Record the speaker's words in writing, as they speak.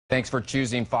Thanks for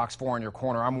choosing Fox 4 in your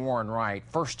corner. I'm Warren Wright.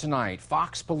 First tonight,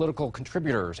 Fox political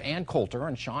contributors Ann Coulter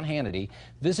and Sean Hannity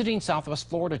visiting Southwest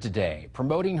Florida today,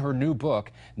 promoting her new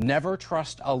book, Never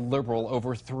Trust a Liberal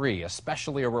Over Three,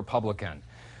 especially a Republican.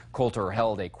 Coulter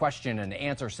held a question and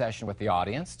answer session with the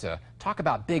audience to talk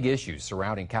about big issues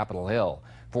surrounding Capitol Hill.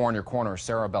 4 in your corner,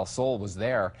 Sarah Belsol was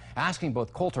there, asking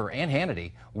both Coulter and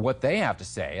Hannity what they have to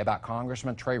say about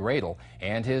Congressman Trey Radel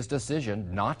and his decision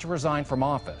not to resign from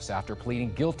office after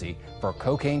pleading guilty for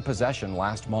cocaine possession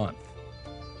last month.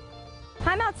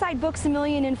 I'm outside Books A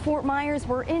Million in Fort Myers,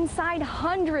 where inside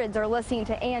hundreds are listening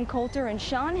to Ann Coulter and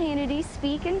Sean Hannity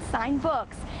speak and sign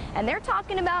books. And they're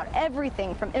talking about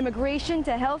everything from immigration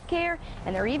to health care,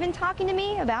 and they're even talking to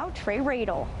me about Trey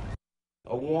Radel.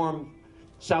 A warm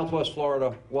Southwest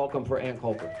Florida welcome for Ann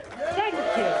Coulter. Thank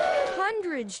you.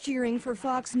 Hundreds cheering for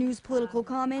Fox News political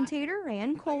commentator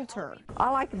Ann Coulter.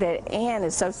 I like that Ann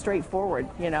is so straightforward,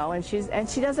 and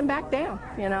she doesn't back down,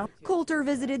 Coulter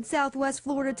visited Southwest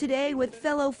Florida today with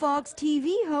fellow Fox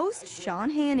TV host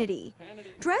Sean Hannity.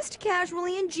 Dressed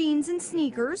casually in jeans and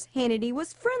sneakers, Hannity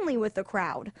was friendly with the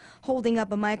crowd, holding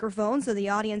up a microphone so the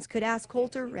audience could ask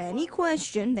Coulter any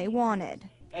question they wanted.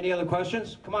 Any other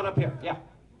questions? Come on up here. Yeah.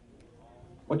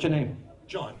 What's your name?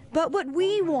 John. But what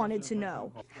we wanted to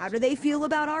know, how do they feel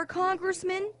about our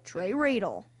Congressman, Trey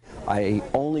Radel? I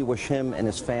only wish him and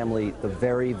his family the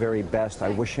very, very best. I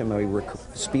wish him a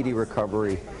speedy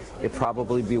recovery. It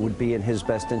probably would be in his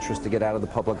best interest to get out of the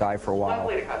public eye for a while.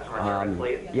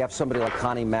 You have somebody like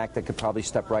Connie Mack that could probably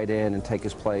step right in and take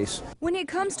his place. When it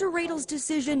comes to Radel's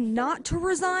decision not to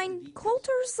resign,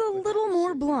 Coulter's a little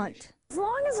more blunt. As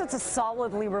long as it's a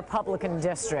solidly Republican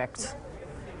district,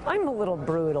 I'm a little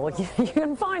brutal. You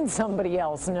can find somebody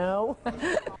else, no?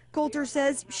 Coulter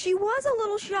says she was a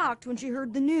little shocked when she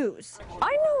heard the news.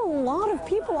 I know a lot of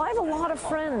people. I have a lot of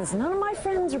friends. None of my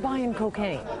friends are buying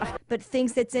cocaine. But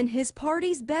thinks it's in his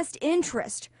party's best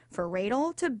interest for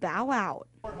Radel to bow out.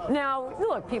 Now,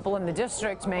 look, people in the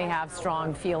district may have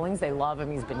strong feelings. They love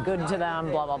him. He's been good to them,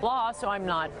 blah, blah, blah. So I'm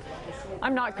not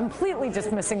completely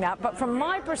dismissing that. But from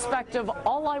my perspective,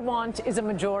 all I want is a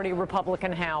majority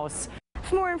Republican House.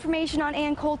 For more information on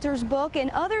Ann Coulter's book and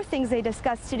other things they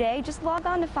discussed today, just log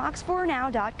on to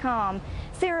fox4now.com.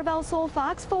 Sarah Belsol,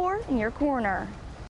 Fox 4 in your corner.